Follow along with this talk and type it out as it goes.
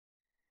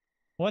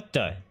What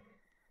the?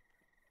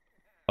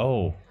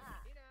 Oh.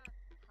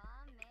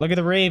 Look at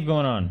the rave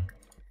going on.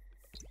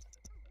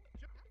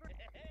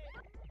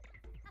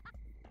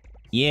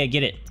 Yeah,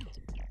 get it.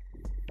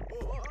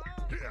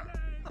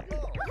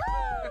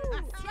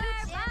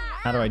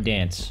 How do I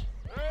dance?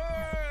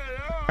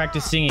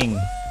 Practice singing.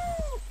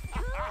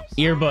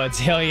 Earbuds,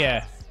 hell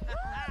yeah.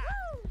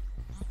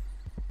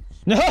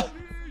 No!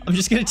 I'm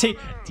just gonna take...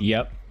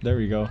 Yep, there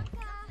we go.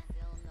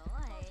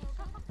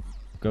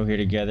 Go here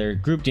together.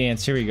 Group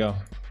dance, here we go.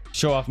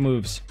 Show off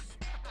moves.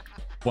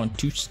 1,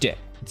 2, step.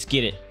 Let's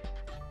get it.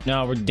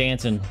 No, we're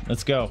dancing.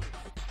 Let's go.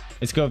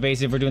 Let's go,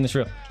 Vaesive. We're doing this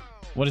real.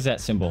 What is that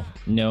symbol?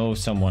 No,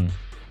 someone.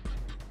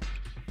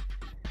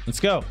 Let's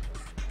go.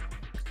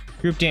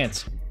 Group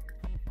dance.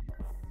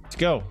 Let's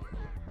go.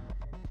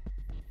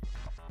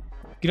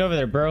 Get over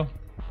there, bro.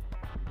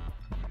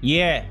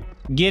 Yeah,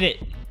 get it.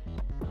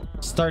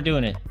 Start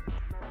doing it.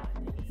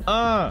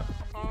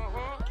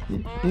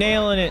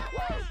 Nailing it.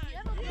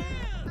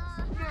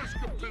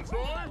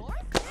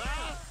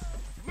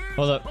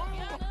 Hold up.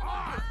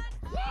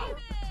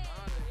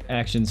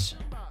 Actions.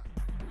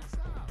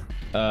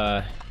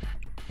 I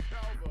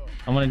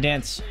want to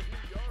dance.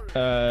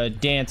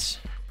 Dance.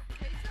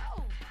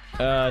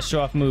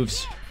 Show off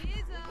moves.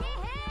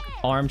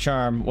 Arm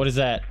charm. What is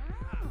that?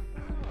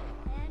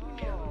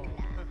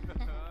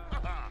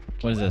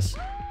 What is this?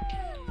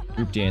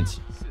 Group dance.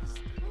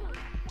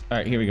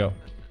 Alright, here we go.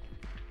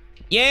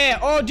 Yeah!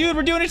 Oh, dude,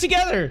 we're doing it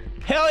together!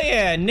 Hell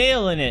yeah!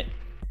 Nailing it!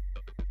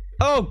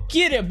 Oh,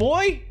 get it,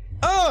 boy!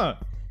 Yeah!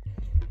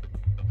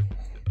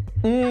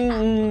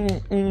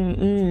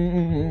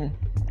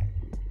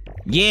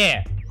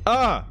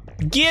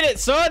 Get it,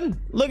 son!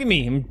 Look at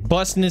me, I'm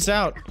busting this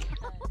out.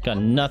 Got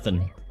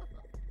nothing.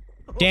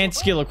 Dance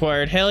skill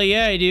acquired. Hell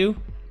yeah, I do.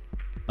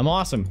 I'm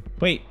awesome.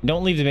 Wait,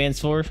 don't leave the dance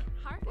floor.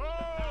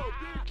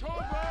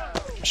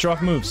 Show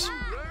off moves.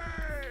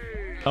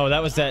 Oh,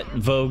 that was that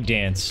Vogue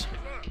dance.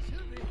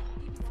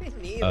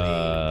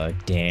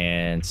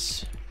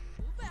 Dance.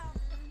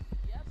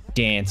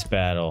 Dance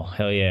battle.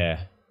 Hell yeah.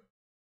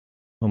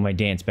 Oh, my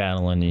dance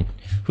battling.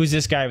 Who's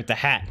this guy with the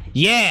hat?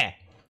 Yeah!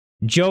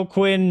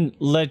 Joaquin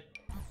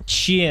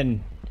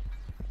Lachian.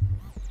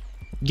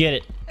 Get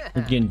it.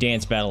 We're gonna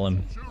dance battle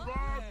him.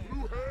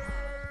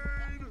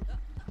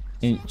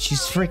 And she's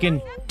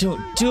freaking...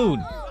 Dude!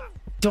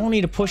 Don't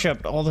need a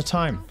push-up all the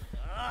time.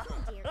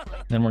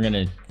 Then we're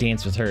gonna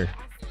dance with her.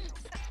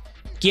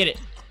 Get it!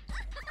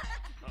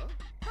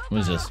 What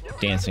is this?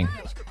 Dancing.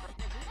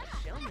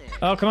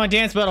 Oh, come on,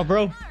 dance battle,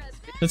 bro.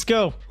 Let's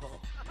go.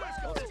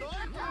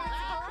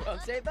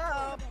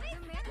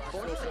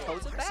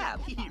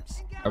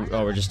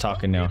 Oh, we're just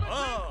talking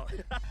now.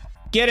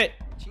 Get it!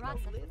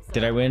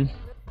 Did I win?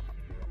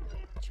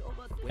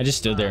 I just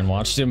stood there and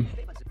watched him.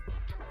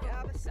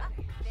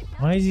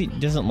 Why is he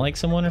doesn't like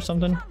someone or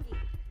something?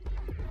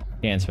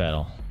 Dance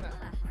battle.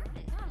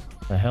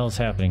 What the hell is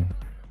happening?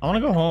 I want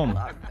to go home.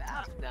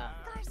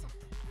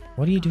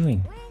 What are you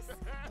doing?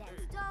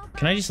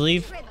 Can I just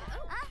leave?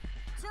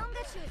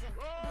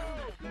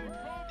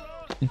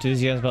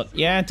 Enthusiasm about...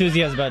 Yeah,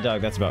 enthusiasm about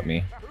dog. That's about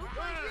me.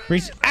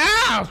 Reach...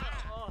 Ow!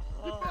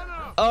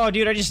 Oh,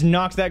 dude, I just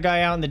knocked that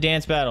guy out in the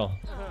dance battle.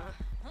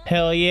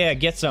 Hell yeah,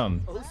 get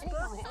some.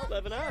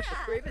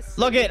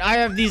 Look it, I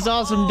have these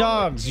awesome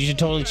dogs. You should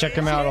totally check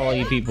them out, all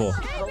you people.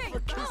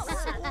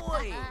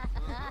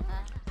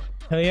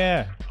 Hell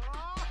yeah.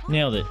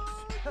 Nailed it.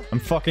 I'm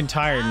fucking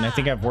tired and I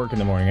think I have work in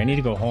the morning. I need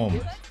to go home.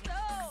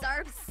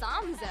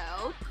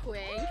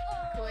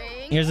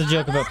 Here's a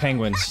joke about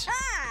penguins.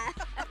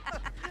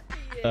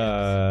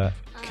 Can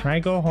I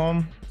go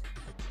home?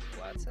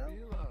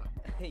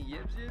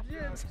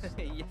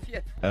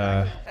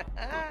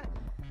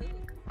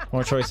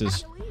 More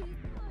choices.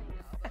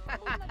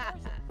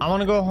 I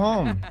want to go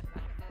home.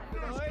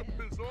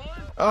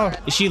 Oh,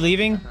 is she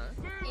leaving?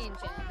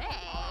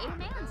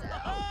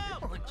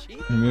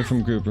 Remove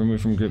from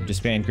group,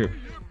 disband group.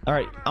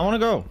 Alright, I want to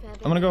go.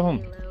 I'm gonna go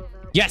home.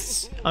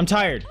 Yes! I'm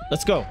tired.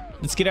 Let's go.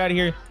 Let's get out of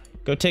here.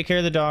 Go take care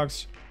of the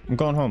dogs. I'm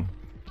going home.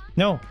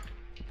 No.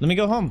 Let me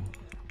go home.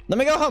 Let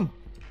me go home.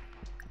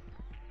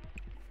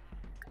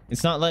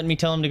 It's not letting me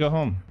tell him to go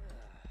home.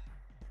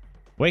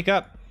 Wake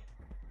up.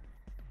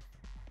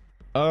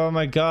 Oh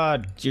my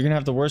god. You're gonna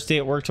have the worst day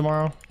at work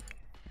tomorrow?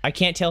 I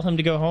can't tell him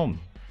to go home.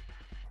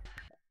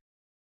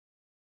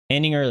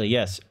 Ending early.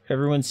 Yes.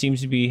 Everyone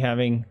seems to be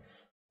having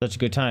such a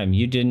good time.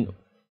 You didn't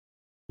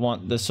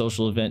want the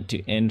social event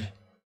to end.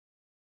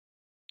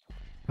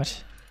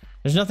 What?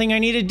 There's nothing I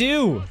need to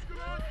do.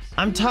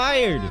 I'm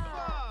tired.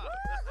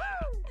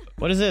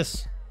 What is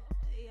this?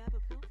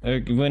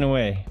 It went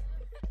away.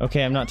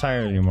 Okay, I'm not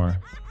tired anymore.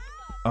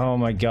 Oh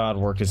my god,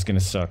 work is gonna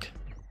suck.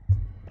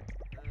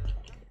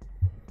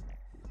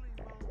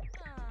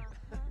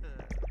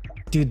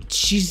 Dude,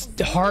 she's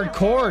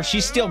hardcore.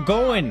 She's still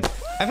going.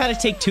 I've had to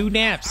take 2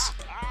 naps.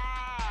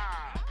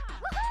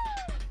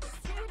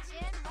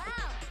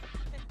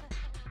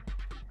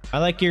 I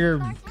like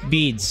your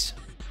beads.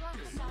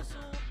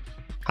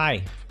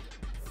 Hi.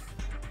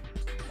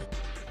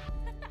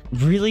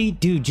 Really?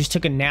 Dude, just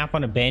took a nap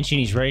on a bench and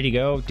he's ready to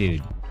go?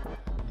 Dude.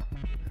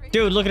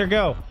 Dude, look at her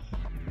go.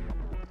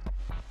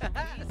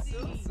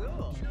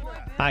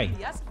 Hi.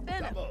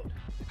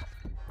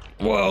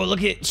 Whoa,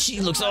 look at, she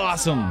looks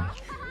awesome.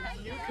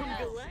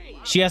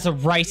 She has a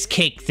rice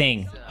cake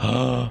thing.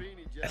 Oh,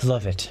 I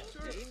love it.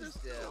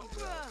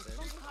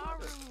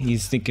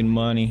 He's thinking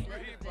money.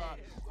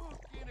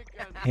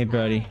 Hey,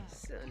 buddy.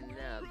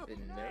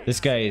 This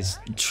guy is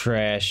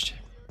trashed.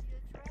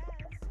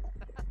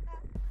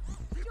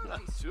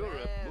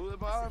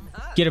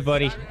 Get it,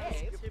 buddy.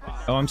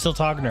 Oh, I'm still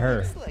talking to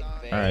her.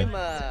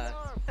 Alright.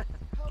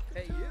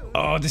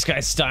 Oh, this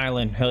guy's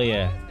styling. Hell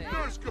yeah.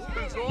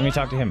 Let me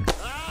talk to him.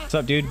 What's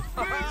up, dude?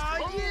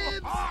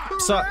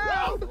 What's up?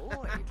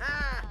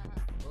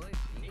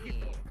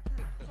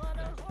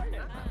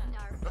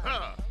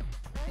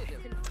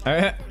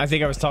 I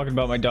think I was talking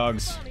about my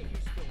dogs.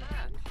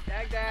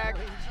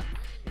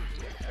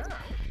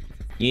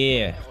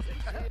 Yeah.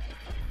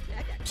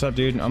 What's up,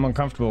 dude? I'm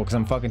uncomfortable because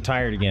I'm fucking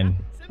tired again.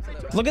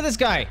 Look at this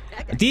guy.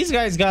 These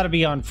guys gotta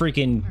be on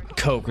freaking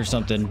coke or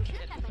something.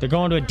 They're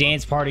going to a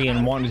dance party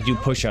and wanting to do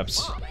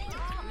push-ups.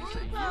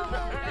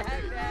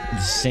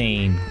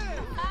 Insane.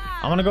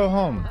 I'm gonna go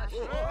home.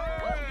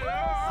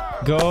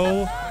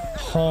 Go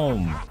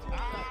home.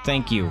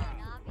 Thank you.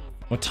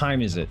 What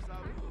time is it?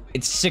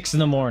 It's 6 in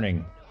the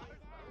morning.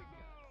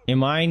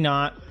 Am I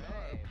not?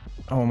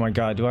 Oh my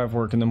god, do I have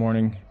work in the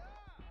morning?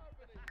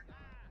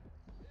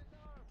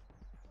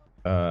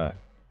 I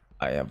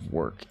have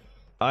work.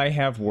 I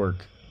have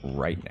work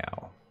right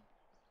now.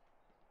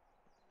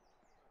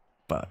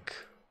 Fuck.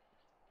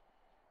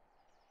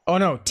 Oh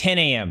no, 10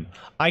 a.m.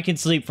 I can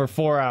sleep for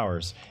 4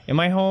 hours. Am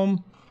I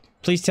home?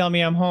 Please tell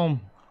me I'm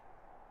home.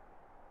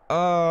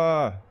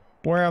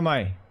 Where am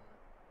I?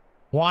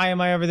 Why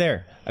am I over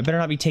there? I better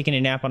not be taking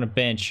a nap on a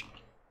bench.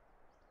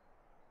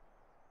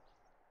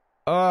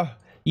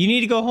 You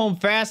need to go home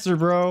faster,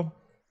 bro.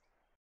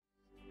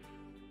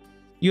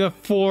 You have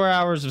 4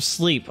 hours of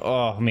sleep.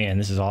 Oh man,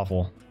 this is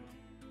awful.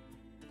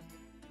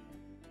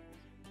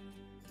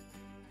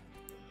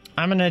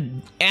 I'm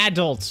an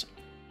adult.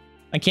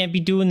 I can't be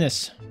doing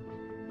this.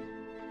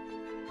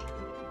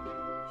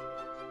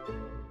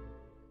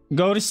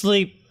 Go to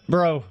sleep,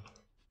 bro.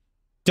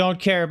 Don't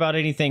care about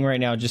anything right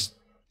now. Just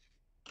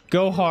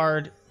go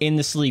hard in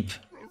the sleep.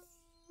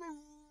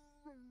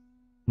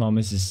 Mom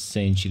is just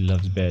saying she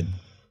loves bed.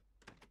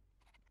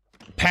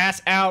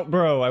 Pass out,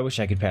 bro. I wish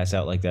I could pass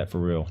out like that for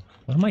real.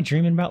 What am I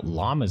dreaming about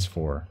llamas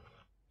for?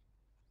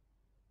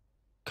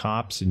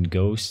 Cops and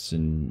ghosts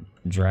and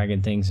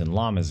dragon things and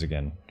llamas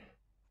again.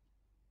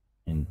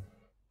 And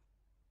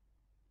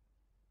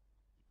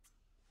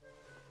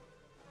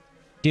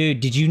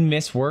dude, did you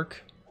miss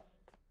work?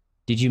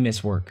 Did you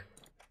miss work?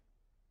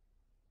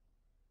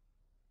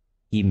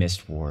 He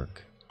missed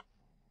work.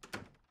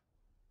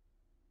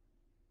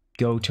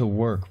 Go to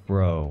work,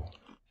 bro.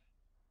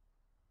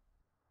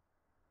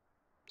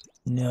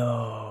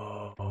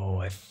 No,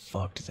 I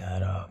fucked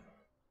that up.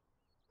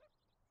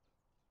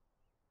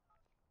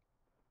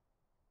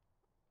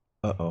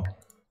 Uh-oh.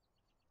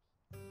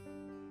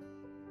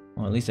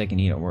 Well, at least I can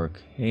eat at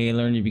work. Hey,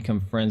 learn to become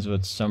friends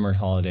with summer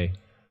holiday.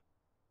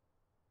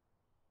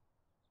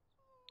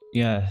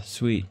 Yeah,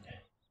 sweet.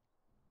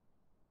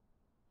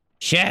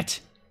 Shit!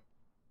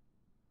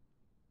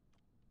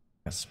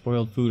 Got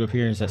spoiled food up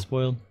here. Is that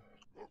spoiled?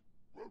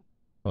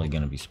 Probably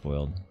gonna be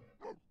spoiled.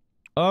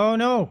 Oh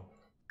no!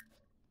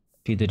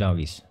 Feed the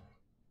doggies.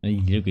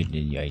 Look at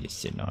the guy just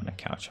sitting on the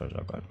couch. How's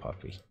our good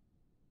puppy?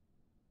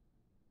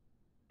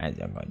 And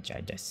I'm gonna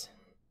try this.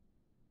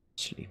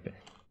 Sleeping.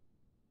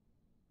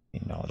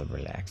 In all the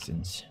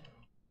relaxins.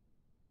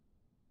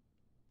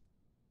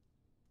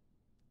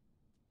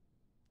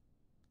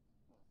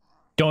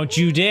 Don't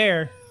you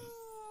dare!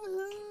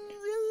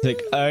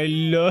 Like, I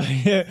love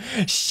it.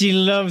 She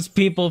loves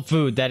people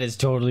food. That is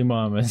totally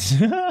mama's.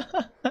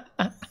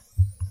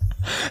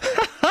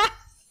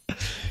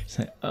 It's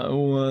like, I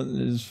want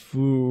this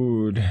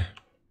food.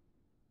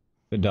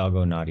 The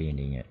doggo not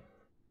eating it.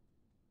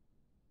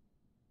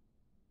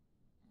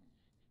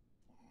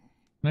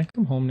 Can I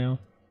come home now?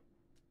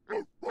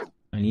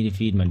 I need to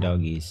feed my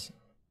doggies.